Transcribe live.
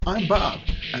I'm Bob,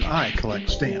 and I collect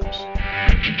stamps.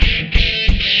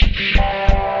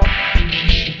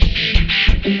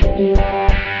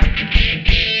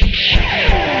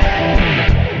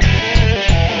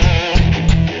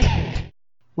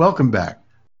 Welcome back.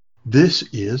 This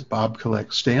is Bob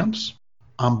Collects Stamps.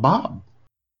 I'm Bob.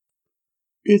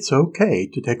 It's okay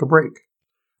to take a break.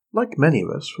 Like many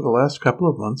of us, for the last couple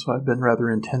of months I've been rather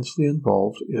intensely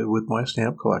involved with my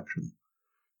stamp collection.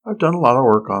 I've done a lot of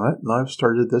work on it, and I've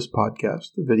started this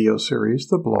podcast, the video series,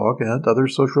 the blog, and other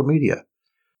social media.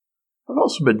 I've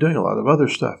also been doing a lot of other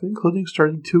stuff, including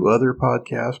starting 2 other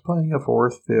podcasts, planning a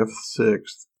 4th, 5th,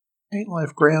 6th. Ain't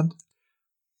life grand?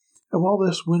 And while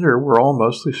this winter we're all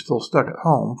mostly still stuck at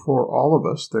home, for all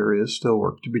of us there is still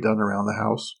work to be done around the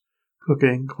house.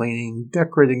 Cooking, cleaning,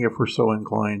 decorating if we're so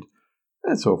inclined,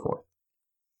 and so forth.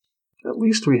 At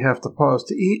least we have to pause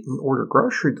to eat and order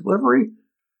grocery delivery,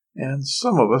 and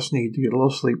some of us need to get a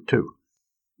little sleep too.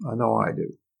 I know I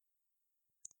do.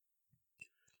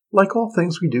 Like all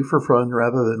things we do for fun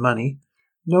rather than money,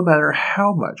 no matter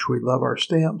how much we love our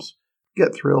stamps,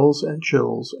 get thrills and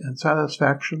chills and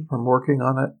satisfaction from working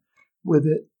on it, with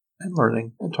it, and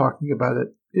learning and talking about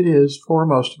it, it is, for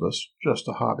most of us, just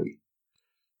a hobby.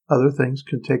 Other things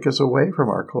can take us away from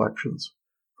our collections.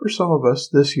 For some of us,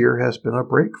 this year has been a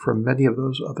break from many of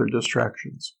those other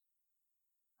distractions.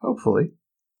 Hopefully,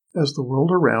 as the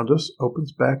world around us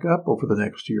opens back up over the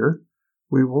next year,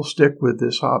 we will stick with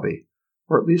this hobby,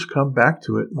 or at least come back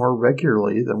to it more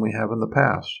regularly than we have in the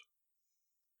past.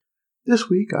 This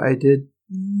week I did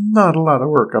not a lot of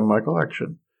work on my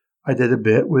collection. I did a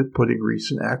bit with putting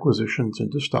recent acquisitions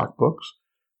into stock books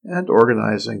and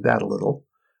organizing that a little.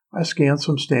 I scanned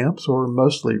some stamps, or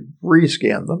mostly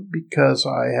rescanned them, because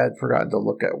I had forgotten to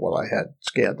look at what I had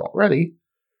scanned already.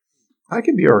 I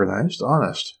can be organized,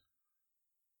 honest.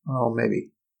 Oh,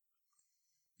 maybe.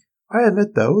 I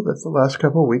admit, though, that the last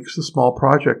couple of weeks the small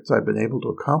projects I've been able to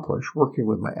accomplish working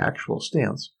with my actual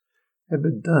stamps have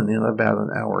been done in about an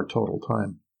hour total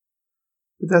time.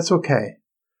 But that's okay.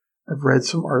 I've read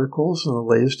some articles in the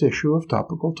latest issue of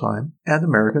Topical Time and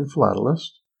American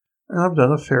Philatelist, and I've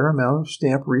done a fair amount of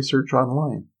stamp research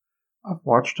online. I've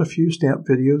watched a few stamp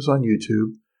videos on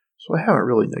YouTube, so I haven't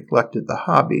really neglected the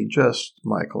hobby, just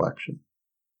my collection.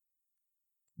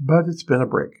 But it's been a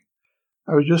break.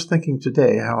 I was just thinking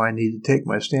today how I need to take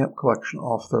my stamp collection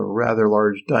off the rather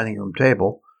large dining room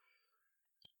table.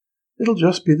 It'll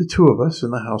just be the 2 of us in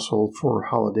the household for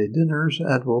holiday dinners,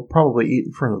 and we'll probably eat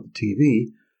in front of the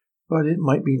TV, but it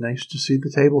might be nice to see the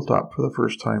tabletop for the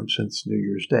first time since New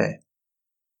Year's Day.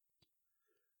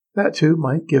 That, too,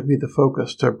 might give me the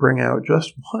focus to bring out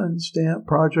just one stamp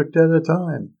project at a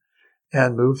time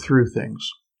and move through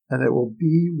things, and it will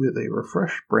be with a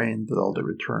refreshed brain that I'll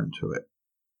return to it.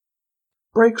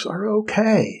 Breaks are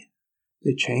okay.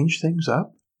 They change things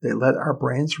up, they let our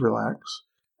brains relax,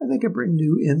 and they can bring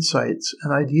new insights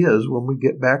and ideas when we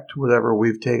get back to whatever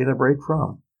we've taken a break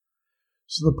from.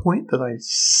 So the point that I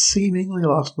seemingly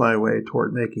lost my way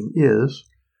toward making is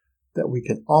that we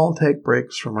can all take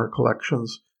breaks from our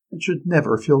collections and should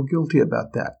never feel guilty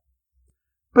about that.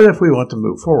 But if we want to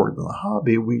move forward in the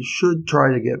hobby, we should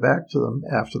try to get back to them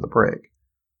after the break.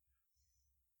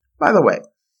 By the way,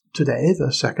 today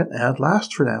the second and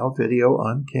last for now video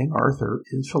on King Arthur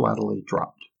in philately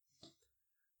dropped.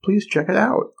 Please check it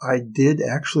out. I did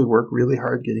actually work really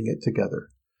hard getting it together.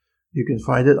 You can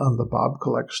find it on the Bob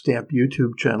Collects Stamp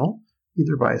YouTube channel,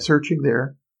 either by searching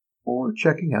there or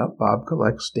checking out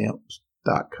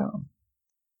bobcollectstamps.com.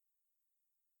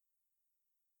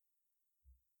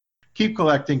 Keep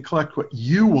collecting. Collect what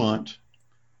you want.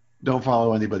 Don't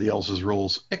follow anybody else's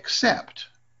rules, except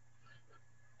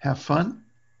have fun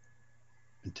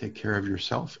and take care of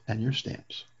yourself and your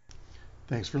stamps.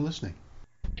 Thanks for listening.